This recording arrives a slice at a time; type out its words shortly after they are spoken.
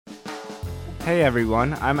Hey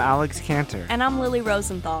everyone, I'm Alex Cantor. And I'm Lily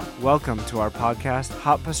Rosenthal. Welcome to our podcast,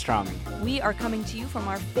 Hot Pastrami. We are coming to you from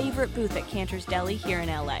our favorite booth at Cantor's Deli here in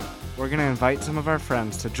LA. We're going to invite some of our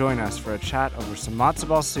friends to join us for a chat over some matzo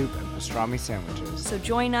ball soup and pastrami sandwiches. So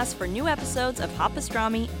join us for new episodes of Hot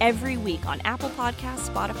Pastrami every week on Apple Podcasts,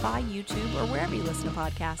 Spotify, YouTube, or wherever you listen to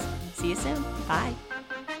podcasts. See you soon. Bye.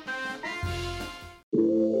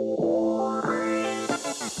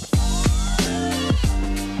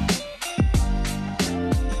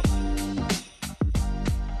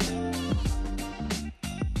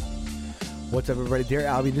 What's up, everybody? Dear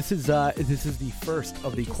Albie, this is the first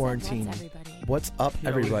of the quarantine. What's up,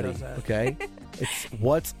 everybody? Okay, it's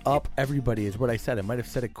what's up, everybody is what I said. I might have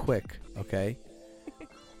said it quick. Okay,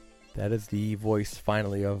 that is the voice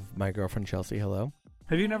finally of my girlfriend Chelsea. Hello.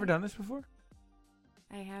 Have you never done this before?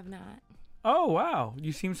 I have not. Oh wow,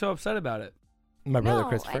 you seem so upset about it. My brother No,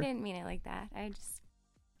 Christopher. I didn't mean it like that.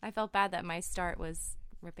 I felt bad that my start was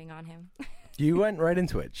ripping on him. You went right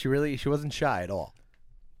into it. She wasn't shy at all.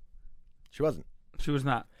 She wasn't. She was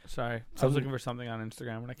not. Sorry, I was looking for something on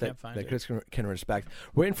Instagram and I can't find that it. Chris can respect.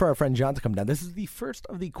 Waiting for our friend John to come down. This is the first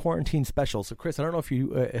of the quarantine special. So, Chris, I don't know if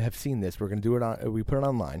you have seen this. We're going to do it on. We put it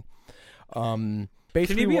online.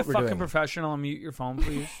 Basically, Can you be a what we're fucking doing, professional and mute your phone,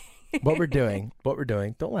 please? what we're doing.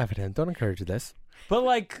 Don't laugh at him. Don't encourage this. But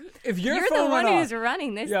like, if your You're phone the one went who's off,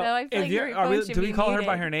 running this, yeah, though. I feel if like you're, your are phone we, should do be we call her muted.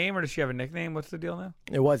 by her name or does she have a nickname? What's the deal now?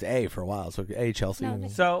 It was A for a while. So A Chelsea. No, and-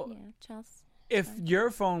 So yeah, Chelsea. if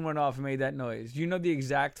your phone went off and made that noise, you know the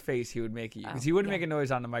exact face he would make at you because he wouldn't make a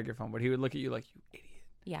noise on the microphone, but he would look at you like, you idiot,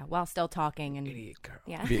 Yeah, while still talking and idiot girl.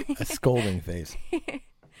 yeah. be a scolding face.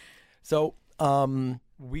 So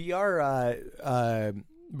we are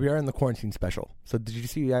in the quarantine special. So did you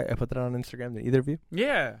see I put that on Instagram? Did either of you?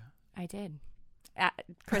 Yeah. I did.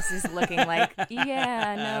 Chris is looking like,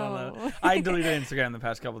 yeah, I don't no. know. I deleted Instagram the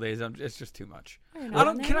past couple of days. It's just too much. Can I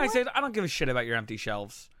don't give a shit about your empty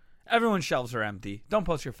shelves. Everyone's shelves are empty. Don't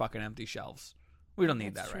post your fucking empty shelves. We don't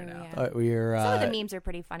need That's that right true, now. yeah. We're Some of the memes are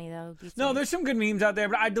pretty funny though. These No, days. there's some good memes out there,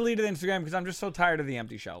 but I deleted Instagram because I'm just so tired of the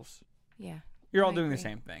empty shelves. Yeah. You're all I doing the agree.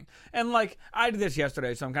 same thing. And like, I did this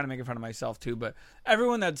yesterday, so I'm kind of making fun of myself too, but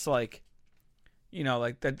everyone that's like, you know,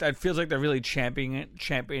 like that feels like they're really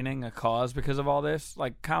championing a cause because of all this,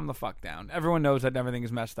 like, calm the fuck down. Everyone knows that everything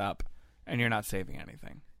is messed up and you're not saving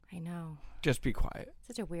anything. I know. Just be quiet.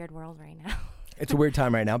 Such a weird world right now. It's a weird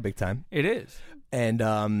time right now, big time. It is.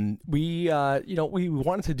 And we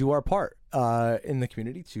wanted to do our part in the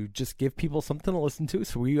community to just give people something to listen to.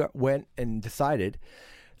 So we went and decided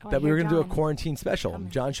that we were going to do a quarantine special.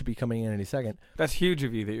 John should be coming in any second. That's huge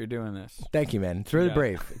of you that you're doing this. Thank you, man. It's really Yeah.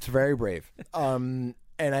 brave. It's very brave. And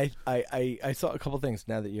I saw a couple things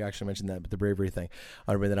now that you actually mentioned that, but the bravery thing.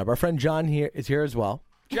 I'll bring that up. Our friend John is here as well.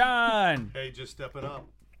 John! Hey, just stepping up.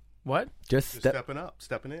 What? Just Stepping up.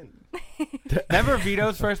 Stepping in. Remember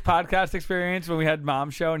Vito's first podcast experience when we had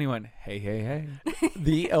Mom Show and he went, hey, hey, hey. And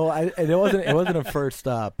it wasn't a first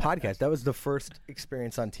podcast. That was the first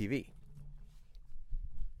experience on TV.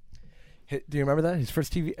 Do you remember that? His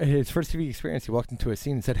first TV experience, he walked into a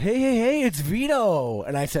scene and said, hey, it's Vito.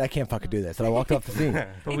 And I said, I can't fucking do this. And I walked off the scene.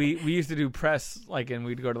 But we used to do press, like, and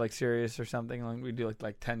we'd go to, like, Sirius or something. Like, we'd do,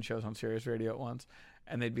 like 10 shows on Sirius Radio at once.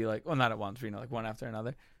 And they'd be like, well, not at once, you know, like one after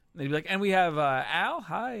another. And they'd be like, and we have Al,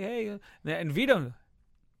 hi, hey. And Vito,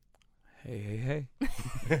 hey.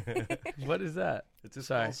 What is that? It's his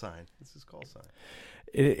Sorry. call sign. It's his call sign.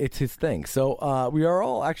 It's his thing. So we are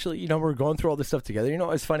all actually, we're going through all this stuff together.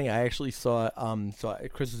 It's funny. I actually saw,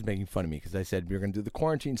 Chris was making fun of me because I said we were going to do the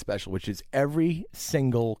quarantine special, which is every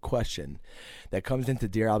single question that comes into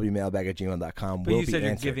dearalbiemailbag@gmail.com But will you be said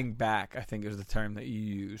you're answered. giving back, I think it was the term that you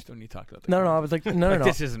used when you talked about the No. I was like, no.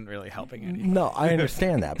 This isn't really helping anything. No, I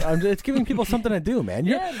understand that. But it's giving people something to do, man.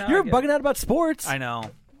 You're I you're get bugging it. out about sports. I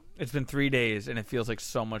know. It's been 3 days, and it feels like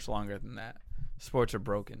so much longer than that. Sports are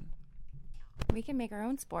broken. We can make our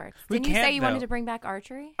own sports. We Didn't you say can't, you though. wanted to bring back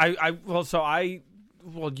archery? This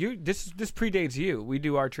predates you. We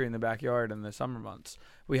do archery in the backyard in the summer months.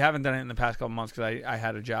 We haven't done it in the past couple months because I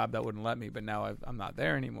had a job that wouldn't let me, but now I'm not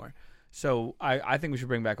there anymore. So I think we should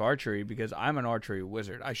bring back archery because I'm an archery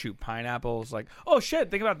wizard. I shoot pineapples. Like, oh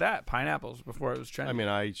shit, think about that, pineapples before it was trendy. I mean,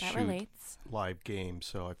 I That shoot relates. live games,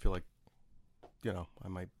 so I feel like, I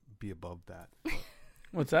might be above that. But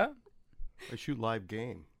what's that? I shoot live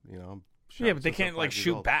game, I'm Yeah, but they can't like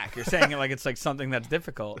shoot back. You're saying it like it's like something that's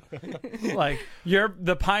difficult. Like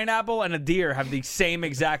the pineapple and a deer have the same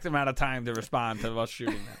exact amount of time to respond to us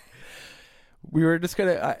shooting them. We were just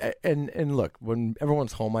gonna and look, when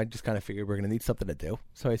everyone's home, I just kind of figured we're gonna need something to do.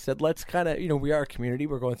 So I said, let's kind of, we are a community.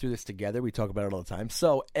 We're going through this together. We talk about it all the time.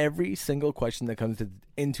 So every single question that comes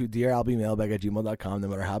into dearalbiemailbag@gmail.com, no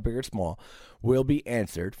matter how big or small, will be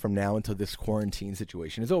answered from now until this quarantine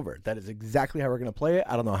situation is over. That is exactly how we're gonna play it.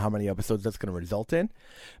 I don't know how many episodes that's gonna result in,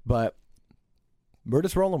 but we're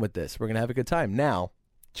just rolling with this. We're gonna have a good time. Now,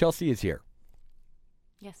 Chelsea is here.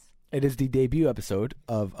 Yes. It is the debut episode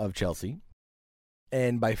of Chelsea.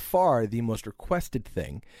 And by far the most requested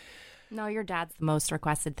thing. No, your dad's the most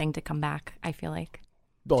requested thing to come back, I feel like.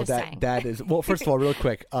 Well, Just saying. that is, well, first of all, real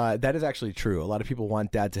quick, that is actually true. A lot of people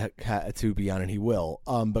want Dad to be on, and he will.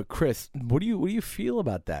 But Chris, what do you feel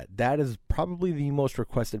about that? Dad is probably the most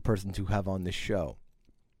requested person to have on this show,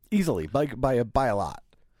 easily, like by a lot.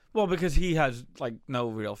 Well, because he has like no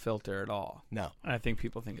real filter at all. No, and I think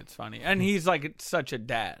people think it's funny, and he's like such a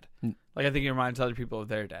dad. Like I think he reminds other people of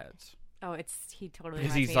their dads. Oh, he totally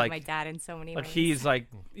Because reminds he's me like- of my dad in so many Like ways. he's like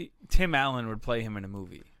Tim Allen would play him in a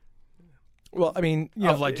movie well, I mean,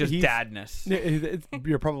 of like just he's- dadness.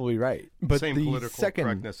 You're probably right, but Same the political second,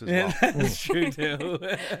 correctness as well. That's true too.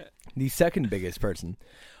 the second biggest person,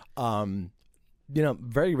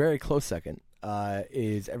 very, very close second,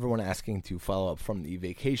 is everyone asking to follow up from the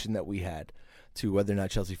vacation that we had to whether or not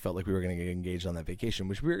Chelsea felt like we were going to get engaged on that vacation,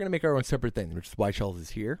 which we were going to make our own separate thing, which is why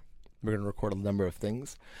Chelsea's here. We're going to record a number of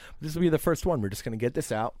things. This will be the first one. We're just going to get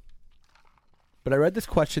this out. But I read this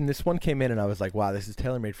question. This one came in, and I was like, wow, this is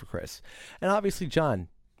tailor-made for Chris. And obviously, John,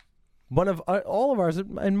 one of all of ours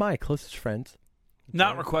and my closest friends.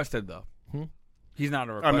 Not requested though. He's not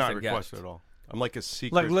a requested I'm not guest. requested at all. I'm like a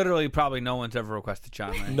secret. Like literally, probably no one's ever requested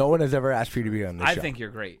John. Right? No one has ever asked for you to be on this I show. think you're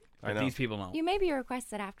great. I But know. these people don't. You may be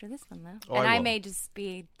requested after this one, though. Oh, and I I will. may just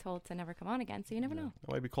be told to never come on again, so you never know.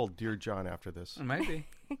 I might be called Dear John after this. It might be.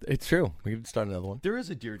 It's true. We could start another one. There is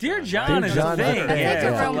a Dear John. Dear John Dear is John a is a thing. thing. That's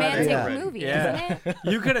Yeah. like a romantic Yeah. movie, Yeah. isn't it?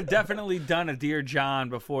 You could have definitely done a Dear John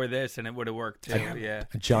before this, and it would have worked too. Yeah.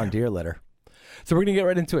 A John Deere letter. So we're going to get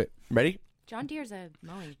right into it. Ready? John Deere's a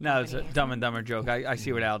mowing No, it's a company, Dumb and Dumber joke. I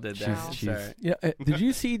see what Al did there. She's- It's She's, all right. yeah. Did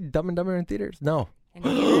you see Dumb and Dumber in theaters? No. isn't it?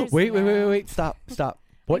 In theaters? Wait. No. Stop.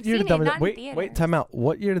 What I've year seen did Dumb it, and not in Wait, theaters. time out.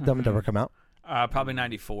 What year did Dumb and Dumber come out? Probably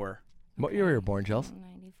 94. What year were you born, Chels?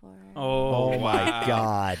 94. Oh, my wow.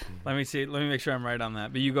 God. Let me see. Let me make sure I'm right on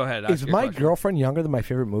that. But you go ahead. Is ask your my question. girlfriend younger than my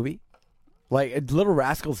favorite movie? Like, Little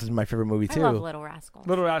Rascals is my favorite movie, I too. love Little Rascals.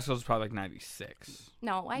 Little Rascals is probably like 96.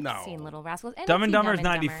 No, I've No. seen Little Rascals. And Dumb I've and seen Dumber is Dumb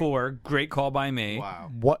and Dumber. 94. Great call by me. Wow.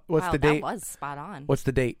 What's Wow, the date? That was spot on. What's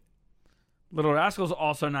the date? Little Rascals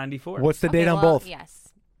also 94. What's the date on well, both? Yes.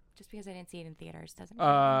 Just because I didn't see it in theaters doesn't mean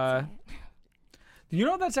Uh, I didn't see it. You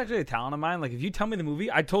know that's actually a talent of mine. Like if you tell me the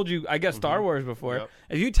movie, I told you I guess Star Wars before. Yep.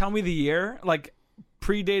 If you tell me the year, like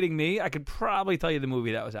predating me, I could probably tell you the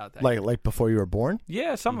movie that was out there. Like before you were born?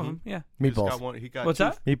 Yeah, some of them. Yeah. He's got Meatballs. one, he got What's two-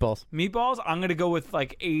 that? Meatballs. Meatballs. I'm gonna go with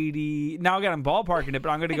like 80. Now I got I'm ballparking it, but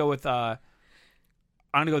I'm gonna go with I'm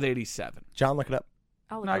gonna go with 87. John, look it up.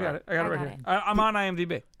 Oh, No, I got it. I got it right here. I'm on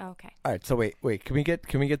IMDb. Okay. All right, so wait. Can we get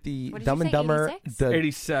the What did Dumb you and say, Dumber 86? the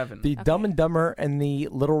 87. the Okay. Dumb and Dumber and the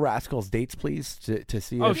Little Rascals dates, please, to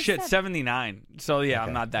see. Oh if- shit, 79. So yeah, Okay,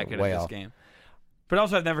 I'm not that good way at this off. game. But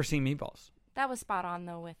also, I've never seen Meatballs. That was spot on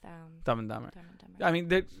though with Dumb and Dumber. Dumb and Dumber. I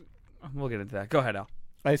mean, we'll get into that. Go ahead, Al.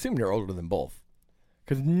 I assume you're older than both,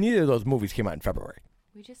 because neither of those movies came out in February.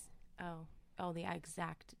 We just the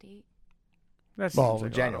exact date. That Well, seems like a lot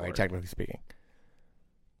of January, work. technically speaking.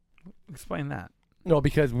 Explain that. No,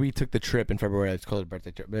 because we took the trip in February. It's called her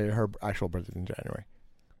birthday trip. Her actual birthday's in January.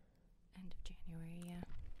 End of January, yeah.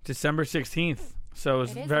 December 16th. So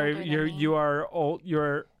it's It is very older than me. you are old.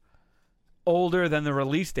 You're older than the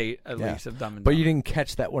release date at Yeah. least of Dumb and But Dumber. you didn't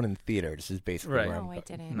catch that one in theaters. Is basically Right. where No, I'm- I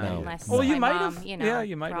didn't. No. Unless Well, you my might mom, have. you know, Yeah,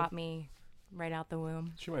 you might have. brought me right out the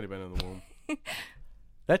womb. She might have been in the womb.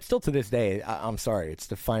 That's still to this day. I'm sorry, it's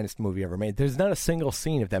the finest movie ever made. There's not a single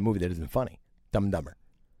scene of that movie that isn't funny. Dumb and Dumber.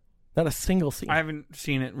 Not a single scene. I haven't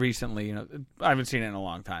seen it recently. I haven't seen it in a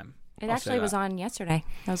long time. It I'll say actually was that. on yesterday.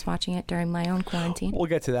 I was watching it during my own quarantine. We'll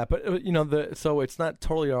get to that, but so it's not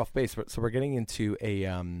totally off base. But so we're getting into a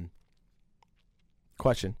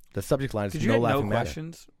question. The subject line is Did you no get no laughing matter.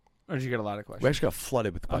 questions, or did you get a lot of We questions? actually got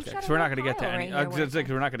flooded with Oh, questions. shut So we're not up. going to get to Pile any. right here, Because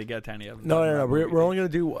we're not going to get to any of them. No. We're only going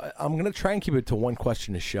to do. I'm going to try and keep it to one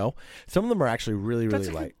question a show. Some of them are actually really, really That's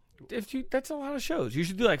a light. That's a lot of shows. You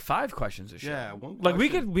should do like 5 questions a show. Yeah, one Like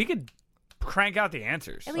question. we could crank out the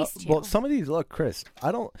answers. At least two. Well, some of these. Look, Chris,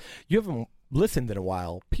 I don't. You haven't listened in a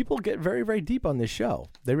while, people get very, very deep on this show.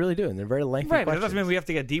 They really do, and they're very lengthy Right, but questions. that doesn't mean we have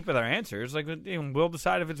to get deep with our answers. Like, we'll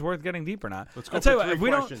decide if it's worth getting deep or not. Let's go I'll tell you for what,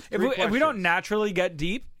 three questions. if we don't naturally get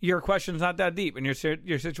deep, your question's not that deep, and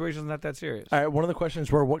your situation's not that serious. All right, one of the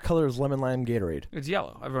questions were, what color is lemon lime Gatorade? It's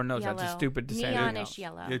yellow. Everyone knows that's just stupid to say. Neonish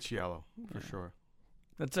yellow. It's yellow, for sure.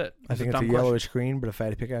 That's it. I think it's a yellowish green, but if I had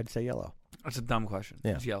to pick, I'd say yellow. That's a dumb question.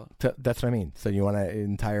 Yeah. It's yellow. That's what I mean. So you want an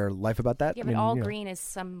entire life about that? Yeah, but all green is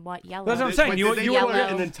somewhat yellow. That's what I'm saying. But You did they want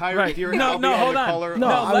want an entire right. Dear No, Albie hold the on. color? No,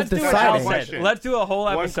 I was let's do what deciding. Al said. Let's do a whole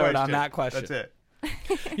One episode on question. that question. That's it.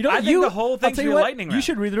 You know, I think the whole I'll thing tell should you be what, lightning You round.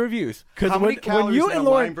 should read the reviews How many calories when you in a and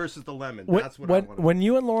Lauren lime versus the lemon? when, That's what when, I want to when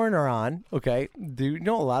you and Lauren are on, okay, do you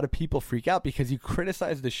know a lot of people freak out because you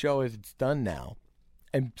criticize the show as it's done now,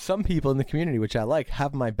 and some people in the community, which I like,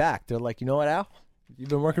 have my back. They're like, you know what, Al? You've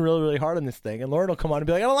been working really, really hard on this thing, and Lauren will come on and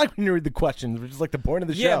be like, I don't like when you read the questions, which is like the point of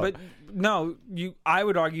the show. Yeah, but no, I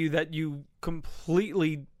would argue that you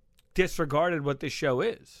completely disregarded what this show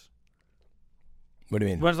is. What do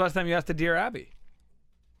you mean? When's the last time you asked a Dear Abby?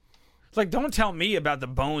 It's like, don't tell me about the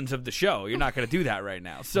bones of the show. You're not going to do that right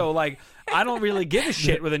now. So, like, I don't really give a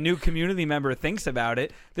shit what a new community member thinks about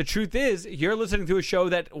it. The truth is, you're listening to a show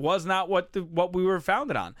that was not what we were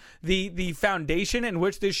founded on. The foundation in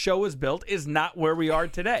which this show was built is not where we are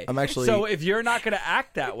today. So if you're not going to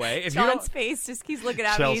act that way, if John's face just keeps looking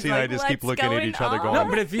at Chelsea me. He's and I like, just keep "What's looking at going each other on?" going, No,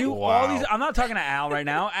 but if you Wow. I'm not talking to Al right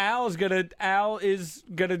now. Al is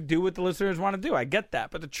gonna do what the listeners want to do. I get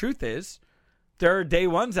that, but the truth is, there are day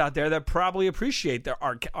ones out there that probably appreciate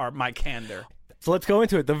my candor. So let's go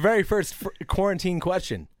into it. The very first quarantine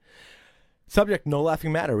question. Subject, no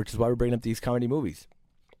laughing matter, which is why we're bringing up these comedy movies.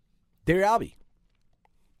 Dear Albie,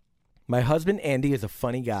 my husband Andy is a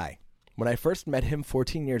funny guy. When I first met him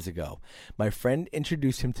 14 years ago, my friend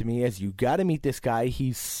introduced him to me as, you gotta meet this guy,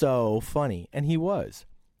 he's so funny. And he was.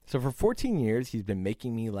 So for 14 years, he's been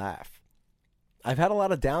making me laugh. I've had a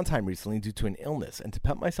lot of downtime recently due to an illness, and to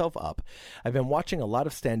pep myself up, I've been watching a lot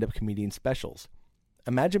of stand-up comedian specials.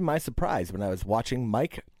 Imagine my surprise when I was watching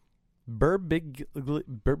Mike Birbiglia's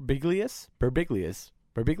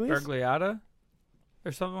Bergliata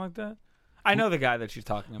or something like that. I know the guy that she's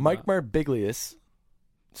talking about. Mike Birbiglia's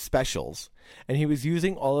specials, and he was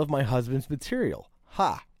using all of my husband's material.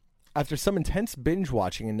 Ha! After some intense binge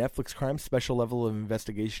watching and Netflix crime special level of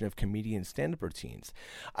investigation of comedian stand-up routines,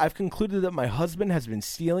 I've concluded that my husband has been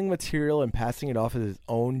stealing material and passing it off as his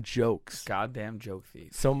own jokes. Goddamn joke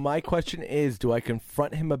thief. So my question is, do I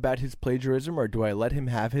confront him about his plagiarism, or do I let him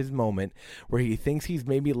have his moment where he thinks he's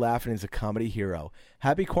made me laugh and is a comedy hero?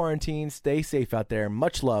 Happy quarantine. Stay safe out there.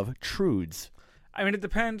 Much love. Trudes. I mean, it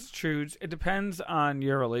depends, Trudes. It depends on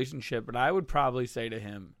your relationship, but I would probably say to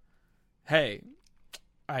him, hey,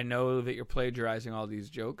 I know that you're plagiarizing all these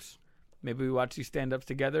jokes. Maybe we watch these stand-ups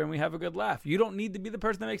together and we have a good laugh. You don't need to be the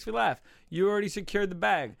person that makes me laugh. You already secured the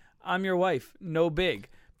bag. I'm your wife. No big.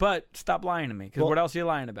 But stop lying to me, because what else are you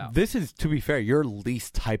lying about? This is, to be fair, your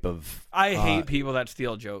least type of... I hate people that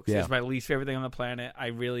steal jokes. Yeah. It's my least favorite thing on the planet. I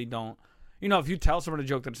really don't. You know, if you tell someone a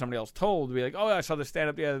joke that somebody else told, be like, oh, I saw this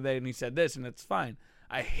stand-up the other day and he said this, and it's fine.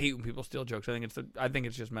 I hate when people steal jokes. I think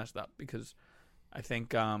it's just messed up, because I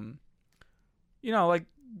think, you know, like,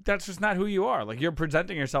 that's just not who you are. Like, you're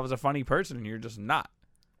presenting yourself as a funny person, and you're just not.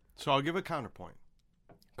 So I'll give a counterpoint.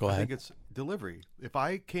 Go ahead. I think it's delivery. If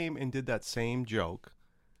I came and did that same joke,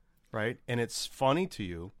 right, and it's funny to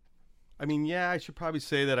you, I mean, yeah, I should probably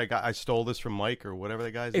say that I stole this from Mike or whatever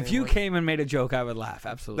the guy's name If you was. came and made a joke, I would laugh.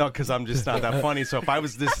 Absolutely. No, because I'm just not that funny. So if I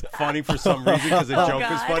was this funny for some reason because the joke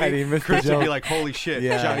was And he funny, missed the Chris would be joke. like, holy shit,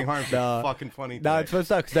 Yeah. Johnny Harm's No. fucking funny No, today. it's supposed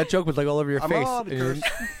to because that joke was like all over your I'm face. allowed to curse.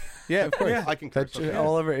 Yeah, of course. Yeah, I can curse. That's okay.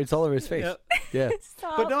 all over. It's all over his face. Yep. Yeah.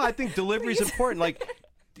 But no, I think delivery is important. Like,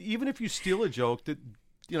 even if you steal a joke, that,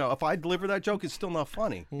 you know, if I deliver that joke, it's still not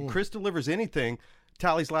funny. Chris delivers anything,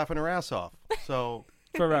 Tally's laughing her ass off. So,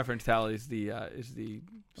 For reference, Tally is the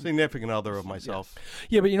significant other of myself.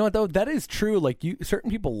 Yeah, but you know what though? That is true. Like certain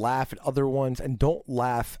people laugh at other ones and don't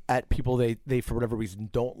laugh at people they for whatever reason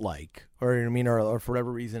don't like, or you know what I mean, or for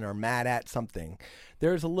whatever reason are mad at something.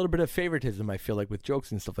 There's a little bit of favoritism, I feel like, with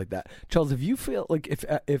jokes and stuff like that. Charles, if you feel like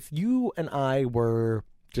if you and I were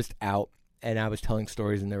just out and I was telling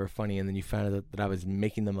stories and they were funny, and then you found out that I was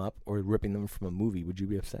making them up or ripping them from a movie, would you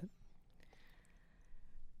be upset?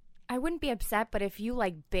 I wouldn't be upset, but if you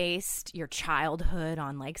like based your childhood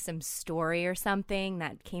on like some story or something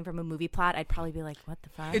that came from a movie plot, I'd probably be like, "What the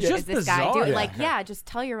fuck It's is just this guy bizarre. doing?" Yeah. Like, yeah, just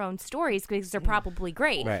tell your own stories because they're probably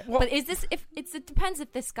great. Right. But is this it depends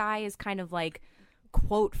if this guy is kind of like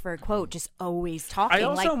quote for quote just always talking. I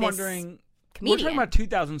also like am this. wondering comedian. We're talking about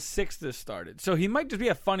 2006 this started. So he might just be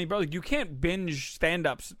a funny bro. Like, you can't binge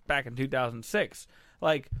stand-ups back in 2006.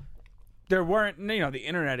 Like, there weren't, the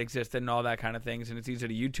internet existed and all that kind of things, and it's easy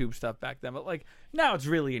to YouTube stuff back then. But, like, now it's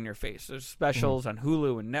really in your face. There's specials on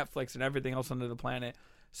Hulu and Netflix and everything else under the planet.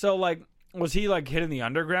 So, like, was he, like, hitting the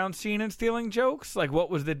underground scene and stealing jokes? Like, what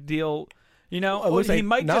was the deal? He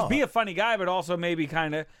might just be a funny guy, but also maybe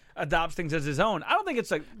kind of adopts things as his own. I don't think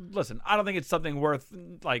it's I don't think it's something worth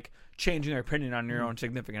like changing their opinion on your own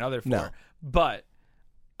significant other for. No. But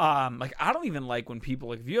like, I don't even like when people,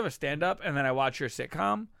 like, if you have a stand up and then I watch your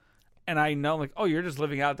sitcom and I know, like, oh, you're just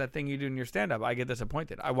living out that thing you do in your stand up, I get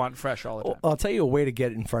disappointed. I want fresh all the time. I'll tell you a way to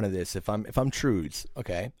get in front of this. If I'm Trudes,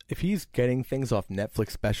 okay, if he's getting things off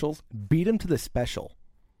Netflix specials, beat him to the special.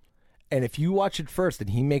 And if you watch it first and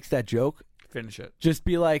he makes that joke, finish it. Just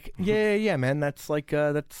be like, yeah, man. That's like,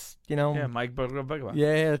 that's Yeah, Mike Bugaba.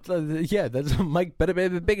 Yeah, that's Mike.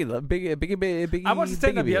 Big. I watched a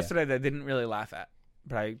stand-up yesterday that I didn't really laugh at,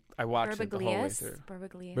 but I watched it the whole way through.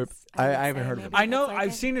 I haven't heard of him. I know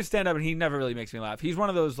I've seen his stand-up and he never really makes me laugh. He's one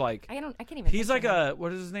of those, like, I can't even. He's like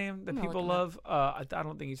what is his name that people love? I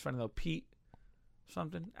don't think he's funny though. Pete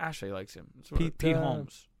something. Ashley likes him. Pete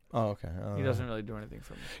Holmes. Oh, okay. He doesn't really do anything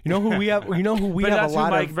for me. You know who we have? You know who we but have that's a lot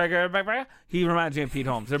who Mike, he reminds me of Pete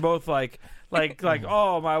Holmes. They're both like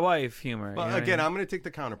oh, my wife humor. Well, again, I'm going to take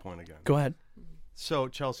the counterpoint again. Go ahead. So,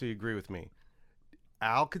 Chelsea, agree with me.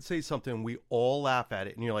 Al could say something, we all laugh at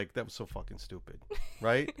it, and you're like, that was so fucking stupid,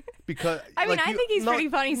 right? Because I mean, I think he's pretty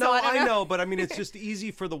funny, so I know, but I mean, it's just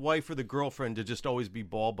easy for the wife or the girlfriend to just always be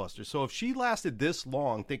ball buster. So if she lasted this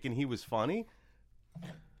long thinking he was funny...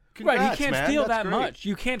 Congrats, right, he can't steal That's that great. much.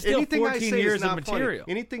 You can't steal Anything 14 years of material.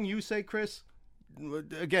 Funny. Anything you say, Chris,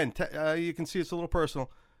 again, you can see it's a little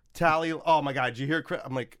personal. Tally, oh my God, did you hear Chris?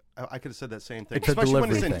 I'm like, I could have said that same thing. It's especially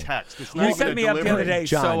when it's in thing. text. It's not You even set me up the other day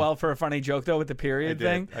John. so well for a funny joke, though, with the period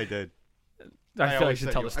thing. I did. I feel like I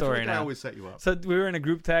should tell the story now. I always set you up. So we were in a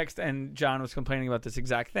group text, and John was complaining about this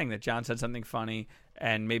exact thing, that John said something funny,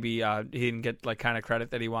 and maybe he didn't get like kind of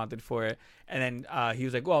credit that he wanted for it. And then he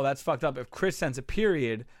was like, well, that's fucked up. If Chris sends a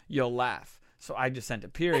period, you'll laugh. So I just sent a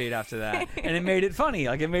period after that, and it made it funny.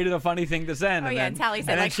 Like, it made it a funny thing to send. Oh, and yeah, then, Tally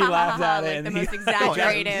said, and then like, she ha, laughed ha, ha, at it. like And the he- most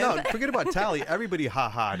exaggerated. No, forget about Tally. Everybody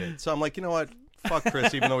ha-ha'd it. So I'm like, you know what? Fuck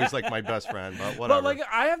Chris, even though he's like my best friend. But whatever. But, like,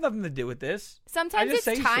 I have nothing to do with this. Sometimes I just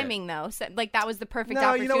it's say timing, though. So, like, that was the perfect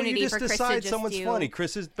no, you opportunity just for Chris to decide just someone's do... funny.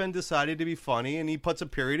 Chris has been decided to be funny, and he puts a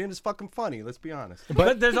period in. It's fucking funny. Let's be honest.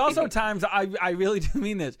 But there's also times, I really do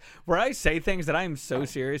mean this, where I say things that I'm so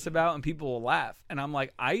serious about, and people will laugh. And I'm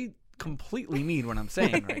like, I completely mean what I'm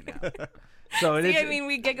saying right now. So it See, is. I mean,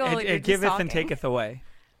 we giggle like you're it just giveth talking. and taketh away.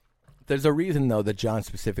 There's a reason, though, that John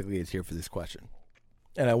specifically is here for this question.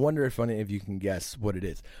 And I wonder if any of you can guess what it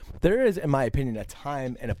is. There is, in my opinion, a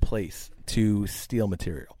time and a place to steal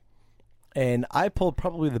material. And I pulled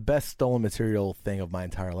probably the best stolen material thing of my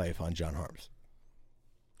entire life on John Harms.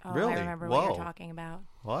 Oh, Really? I remember Whoa. what you're talking about.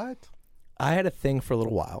 What? I had a thing for a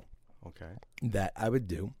little while Okay. that I would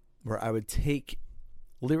do where I would take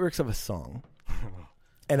lyrics of a song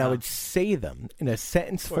and I would say them in a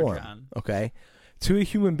sentence Poor form, John. okay, to a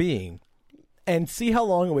human being and see how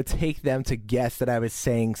long it would take them to guess that I was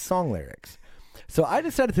saying song lyrics. So I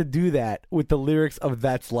decided to do that with the lyrics of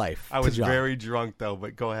That's Life. I to was John. very drunk, though,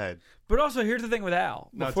 but go ahead. But also, here's the thing with Al.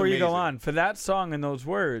 No, it's Before you go amazing. on, for that song and those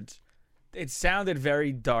words, it sounded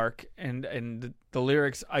very dark, and the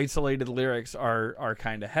lyrics, isolated lyrics, are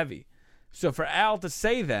kind of heavy. So for Al to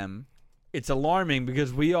say them, it's alarming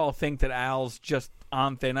because we all think that Al's just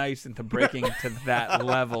on thin ice into breaking to that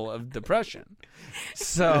level of depression.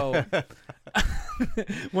 So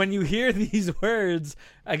when you hear these words,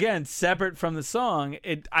 again, separate from the song,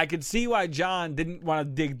 I could see why John didn't want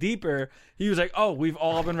to dig deeper. He was like, oh, we've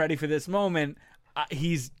all been ready for this moment.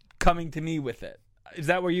 He's coming to me with it. Is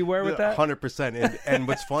that where you were with that? 100%. And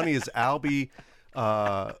what's funny is Albie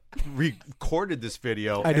recorded this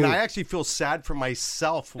video, I and do. I actually feel sad for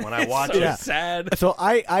myself when I watch So it. sad. So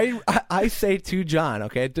I say to John,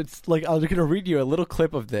 okay, it's like I'm going to read you a little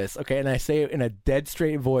clip of this, okay, and I say it in a dead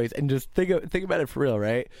straight voice, and just think about it for real,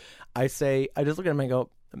 right? I just look at him and go,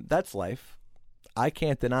 "That's life. I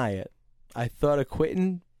can't deny it. I thought of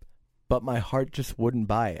quitting, but my heart just wouldn't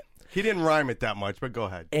buy it. He didn't rhyme it that much, but go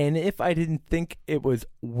ahead. And if I didn't think it was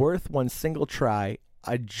worth one single try,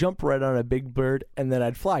 I'd jump right on a big bird and then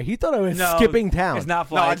I'd fly." He thought I was No, skipping town. It's not No,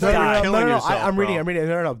 fly. I It's thought you were die. killing yourself, I'm reading. bro. I'm reading.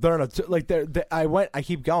 No. Like I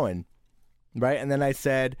keep going, right? And then I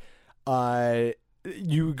said,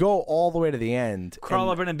 you go all the way to the end. Crawl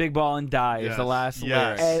up in a big ball and die is the last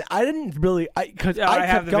lyric. And I didn't really, because Yeah, I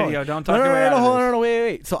have kept the going. video. Don't talk your way out no, of hold this. on,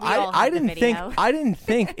 wait. So We all I have the didn't think, video. I didn't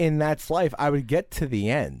think in That's Life I would get to the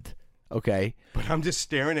end. Okay. But I'm just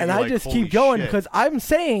staring at And you I like, just holy keep going shit. because I'm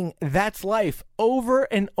saying That's Life over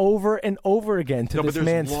and over and over again to No, but this there's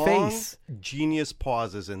man's long, face. genius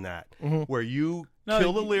pauses in that where you No,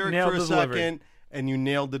 kill the you lyric nailed for a the delivery. second and you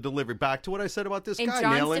nailed the delivery. Back to what I said about this In guy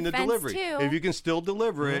John's nailing the defense, delivery. too. If you can still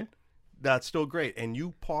deliver it, that's still great. And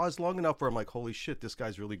you pause long enough where I'm like, holy shit, this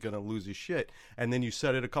guy's really going to lose his shit. And then you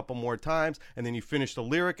said it a couple more times, and then you finish the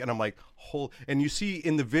lyric, and I'm like, and you see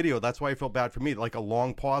in the video, that's why I felt bad for me, like a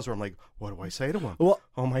long pause where I'm like, what do I say to him? Well,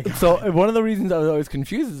 oh my God. So one of the reasons I was always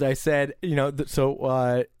confused is I said, you know,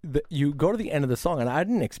 you go to the end of the song, and I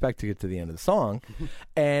didn't expect to get to the end of the song,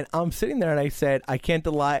 and I'm sitting there, and I said, I can't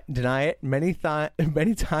deny it. Many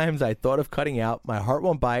times I thought of cutting out. My heart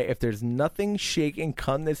won't buy it. If there's nothing shaking,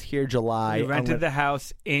 come this here July. You rented the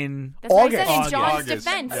house in That's what I said in August. John's August.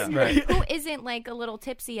 defense. Yeah. Right. Who isn't like a little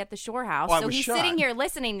tipsy at the shore house? Oh, I so was he's shot. sitting here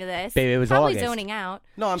listening to this. Baby, it was probably August. zoning out.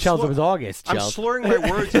 No, I'm Chels, it was August. I'm Chels. slurring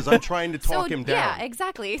my words as I'm trying to talk So him down. yeah,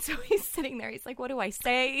 exactly. So he's sitting there. He's like, "What do I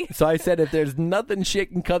say?" So I said, if there's nothing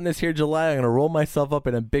shaking come this here July, I'm going to roll myself up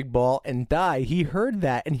in a big ball and die. He heard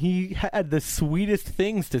that, and he had the sweetest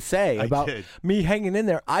things to say I about did. me hanging in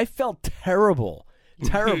there. I felt terrible.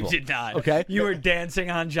 Terrible. You did not. Okay. You were dancing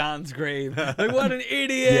on John's grave. Like, what an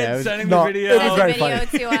idiot. Yeah, it was- Sending no, the video. it was Send the very video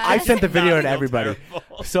funny. to us. I sent the video to Not everybody.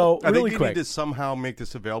 terrible. So I really think you quick. need to somehow make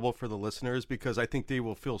this available for the listeners because I think they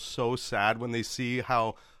will feel so sad when they see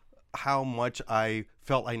how much I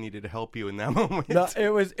felt I needed to help you in that moment. No, it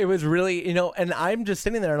was really, you know, and I'm just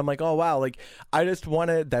sitting there and I'm like, oh wow, like I just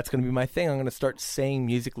that's going to be my thing. I'm going to start saying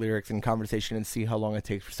music lyrics in conversation and see how long it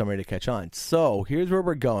takes for somebody to catch on. So here's where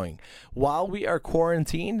we're going. While we are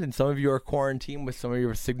quarantined, and some of you are quarantined with some of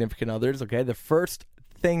your significant others, okay, the first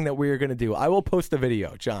thing that we are going to do, I will post a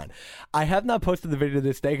video, John. I have not posted the video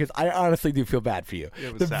this day because I honestly do feel bad for you.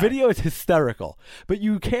 It was The sad. video is hysterical, but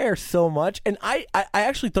you care so much, and I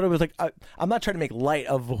actually thought it was like I'm not trying to make light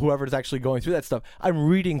of whoever's actually going through that stuff. I'm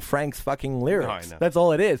reading Frank's fucking lyrics. know. That's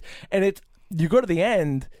all it is, and it's you go to the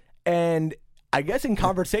end, and I guess in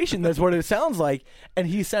conversation that's what it sounds like, and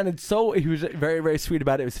he was very, very sweet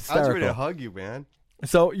about it. It was I was hysterical. ready to hug you, man.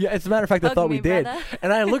 So yeah, as a matter of fact, I Hug thought me, we did, brother.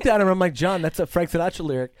 and I looked at him. I'm like, John, that's a Frank Sinatra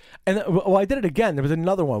lyric, and I did it again. There was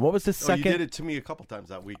another one. What was the Oh, second? you did it to me a couple times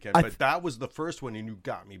that weekend, but that was the first one, and you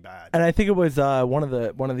got me bad. And I think it was one of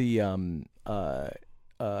the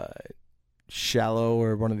Shallow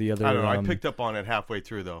or one of the other. I don't know. I picked up on it halfway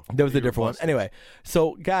through, though. That was You a were different one. busted. Anyway,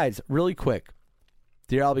 so guys, really quick,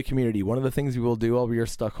 dear Albie community, one of the things we will do while we are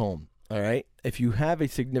stuck home. All right, if you have a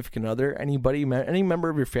significant other, any member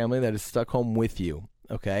of your family that is stuck home with you,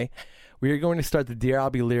 okay, we are going to start the Dear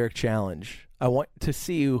Albie Lyric Challenge. I want to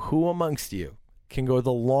see who amongst you can go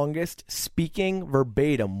the longest speaking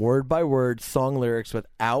verbatim, word by word, song lyrics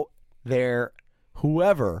without their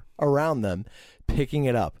whoever around them picking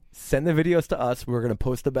it up. Send the videos to us. We're going to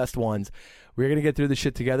post the best ones. We're going to get through this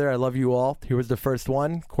shit together. I love you all. Here was the first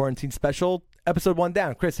one, Quarantine Special, episode 1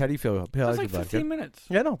 down. Chris, how do you feel? That's like 15 minutes.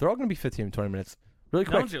 Yeah, no, they're all going to be 15, 20 minutes. Really No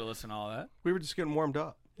quick. one's going to listen to all that. We were just getting warmed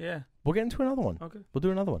up. Yeah. We'll get into another one. Okay. We'll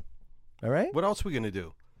do another one. All right? What else are we going to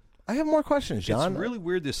do? I have more questions, John. It's really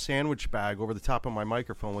weird, this sandwich bag over the top of my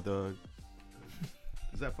microphone with a...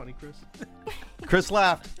 Is that funny, Chris? Chris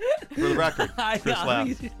laughed, for the record. Chris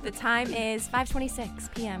laughed. The time is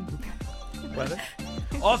 5:26 p.m.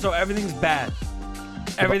 Also, everything's bad.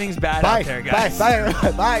 Everything's bad Bye. out there, guys. Bye.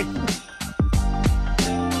 Bye. Bye.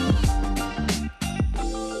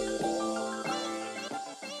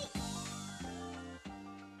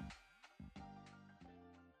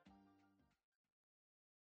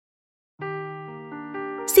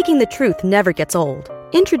 Seeking the truth never gets old.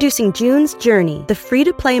 Introducing June's Journey, the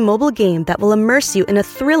free-to-play mobile game that will immerse you in a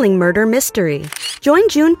thrilling murder mystery. Join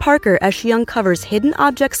June Parker as she uncovers hidden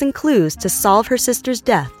objects and clues to solve her sister's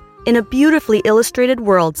death in a beautifully illustrated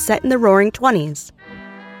world set in the Roaring '20s.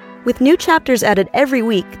 With new chapters added every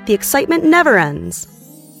week, the excitement never ends.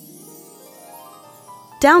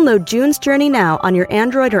 Download June's Journey now on your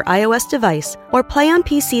Android or iOS device, or play on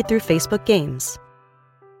PC through Facebook Games.